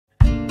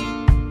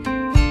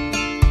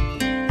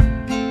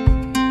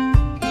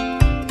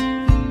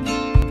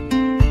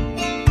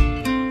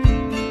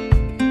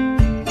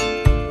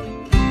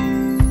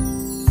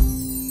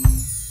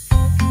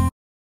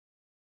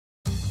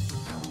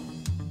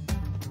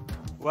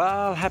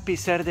Well, happy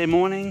Saturday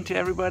morning to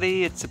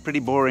everybody. It's a pretty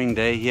boring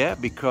day here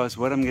because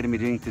what I'm going to be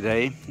doing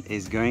today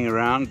is going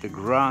around. The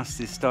grass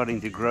is starting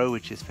to grow,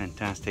 which is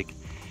fantastic,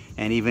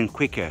 and even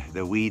quicker.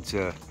 The weeds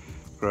are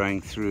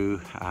growing through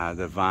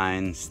the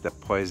vines, the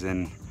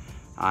poison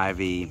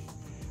ivy,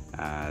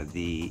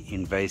 the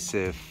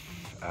invasive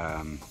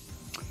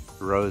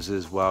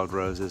roses, wild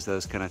roses,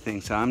 those kind of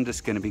things. So I'm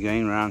just going to be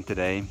going around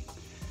today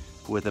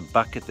with a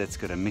bucket that's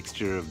got a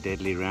mixture of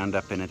deadly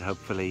Roundup in it,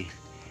 hopefully,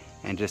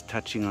 and just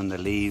touching on the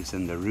leaves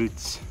and the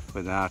roots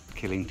without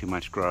killing too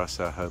much grass,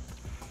 I hope,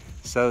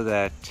 so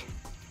that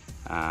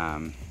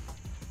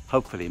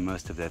hopefully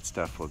most of that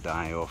stuff will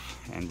die off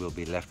and we'll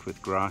be left with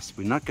grass.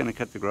 We're not going to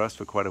cut the grass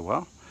for quite a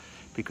while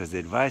because the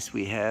advice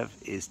we have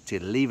is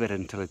to leave it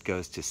until it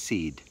goes to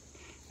seed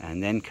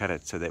and then cut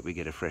it so that we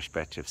get a fresh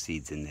batch of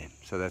seeds in there.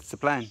 So that's the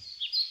plan.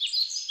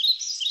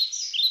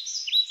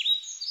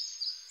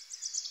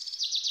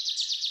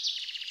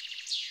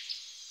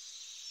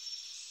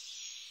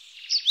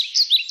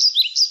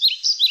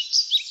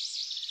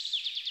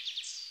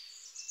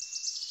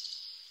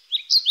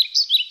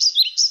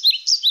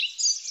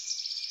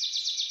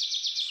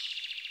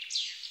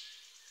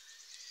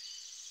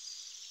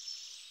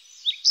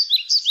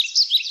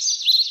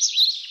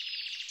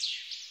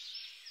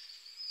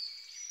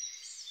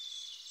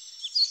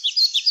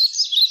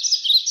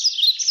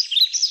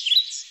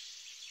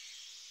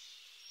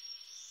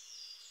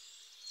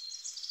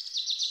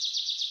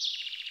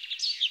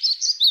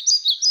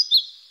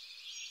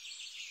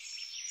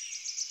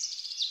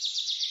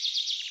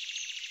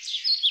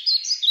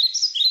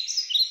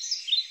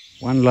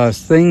 One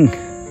last thing,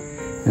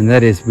 and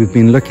that is we've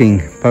been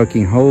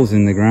poking holes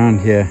in the ground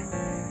here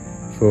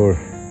for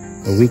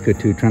a week or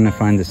two trying to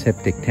find the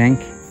septic tank,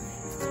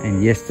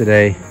 and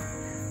yesterday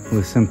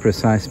with some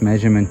precise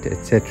measurement,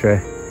 etc.,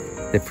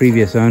 the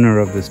previous owner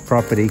of this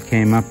property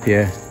came up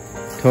here,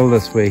 told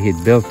us where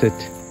he'd built it,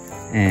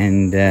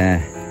 and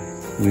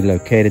we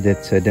located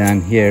it. So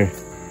down here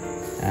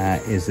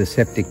is the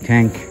septic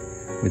tank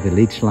with the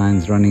leach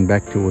lines running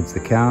back towards the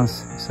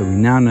cows. So we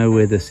now know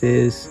where this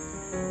is.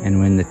 And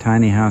when the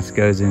tiny house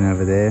goes in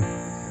over there,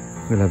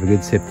 we'll have a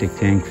good septic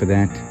tank for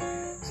that.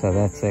 So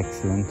that's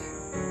excellent.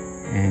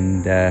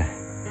 And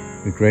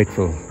we're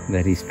grateful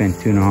that he spent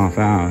 2.5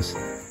 hours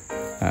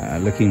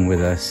looking with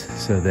us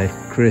so that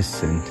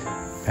Chris and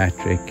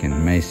Patrick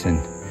and Mason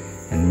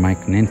and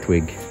Mike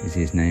Nentwig is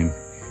his name,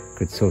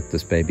 could sort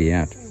this baby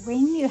out.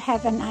 When you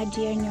have an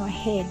idea in your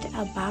head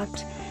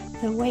about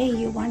the way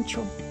you want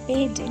your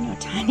bed in your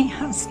tiny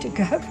house to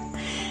go,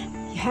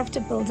 you have to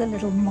build a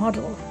little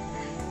model.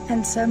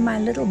 And so my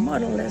little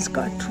model has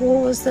got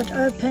drawers that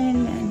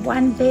open and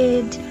one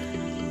bed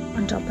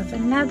on top of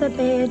another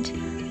bed.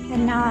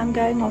 And now I'm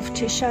going off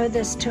to show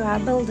this to our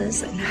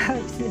builders and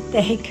hope that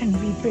they can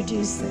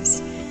reproduce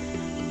this.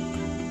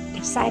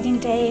 Exciting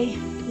day,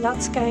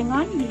 lots going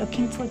on.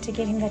 Looking forward to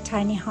getting the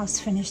tiny house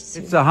finished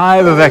soon. It's a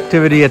hive of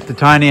activity at the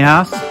tiny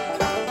house.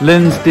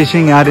 Lynn's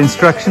dishing out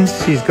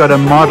instructions. She's got a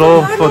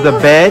model for the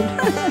bed.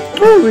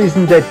 Oh,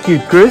 isn't that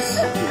cute, Chris?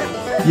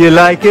 You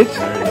like it?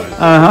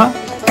 Uh-huh.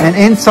 And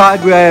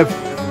inside we have,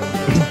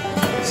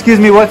 excuse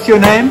me, what's your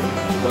name?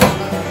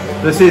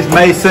 This is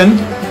Mason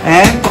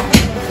and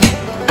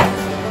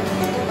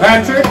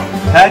Patrick.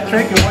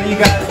 Patrick, and what are you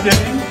guys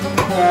doing?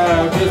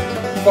 Just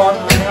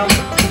farting around.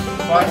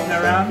 Farting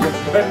around?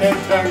 Putting in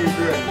Tiny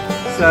grid.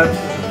 So,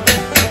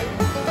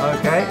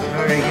 okay,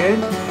 very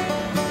good.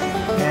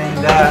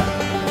 And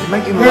you're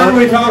making a Who lot. are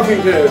we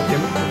talking to?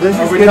 This is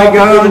Are we going to talking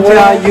go to the onto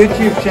our world?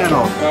 YouTube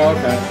channel. Oh,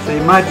 okay. So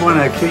you might want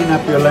to clean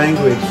up your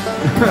language.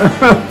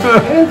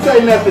 I didn't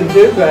say nothing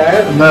too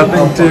bad.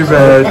 Nothing too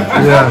bad,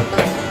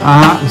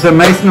 yeah. So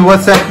Mason,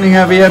 what's happening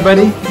over here,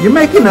 buddy? You're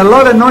making a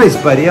lot of noise,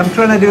 buddy. I'm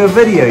trying to do a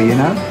video, you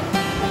know.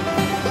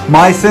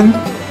 Mason,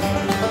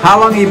 how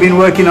long have you been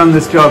working on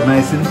this job,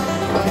 Mason?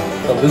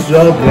 This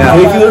job in Yeah.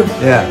 particular?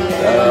 Yeah.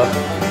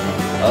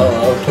 I don't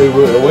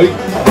know, a week.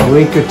 A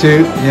week or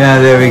two. Yeah,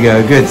 there we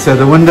go. Good. So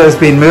the window's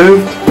been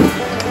moved.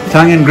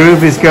 Tongue and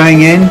groove is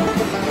going in.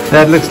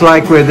 That looks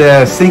like where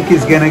the sink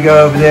is going to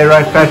go over there,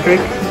 right,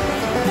 Patrick?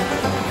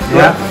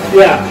 Yeah.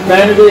 Yeah.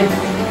 Vanity.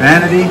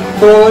 Vanity.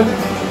 Toilet.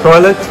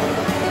 Toilet.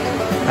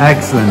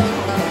 Excellent.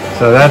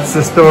 So that's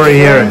the story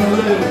here.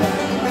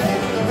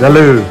 The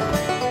loo.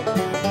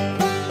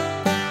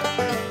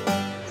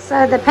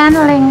 So the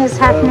paneling is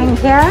happening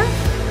here.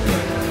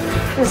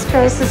 This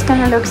place is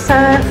going to look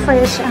so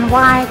fresh and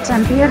white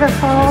and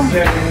beautiful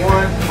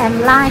 71.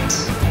 and light.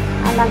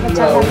 I love it,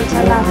 I love it,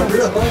 I love it.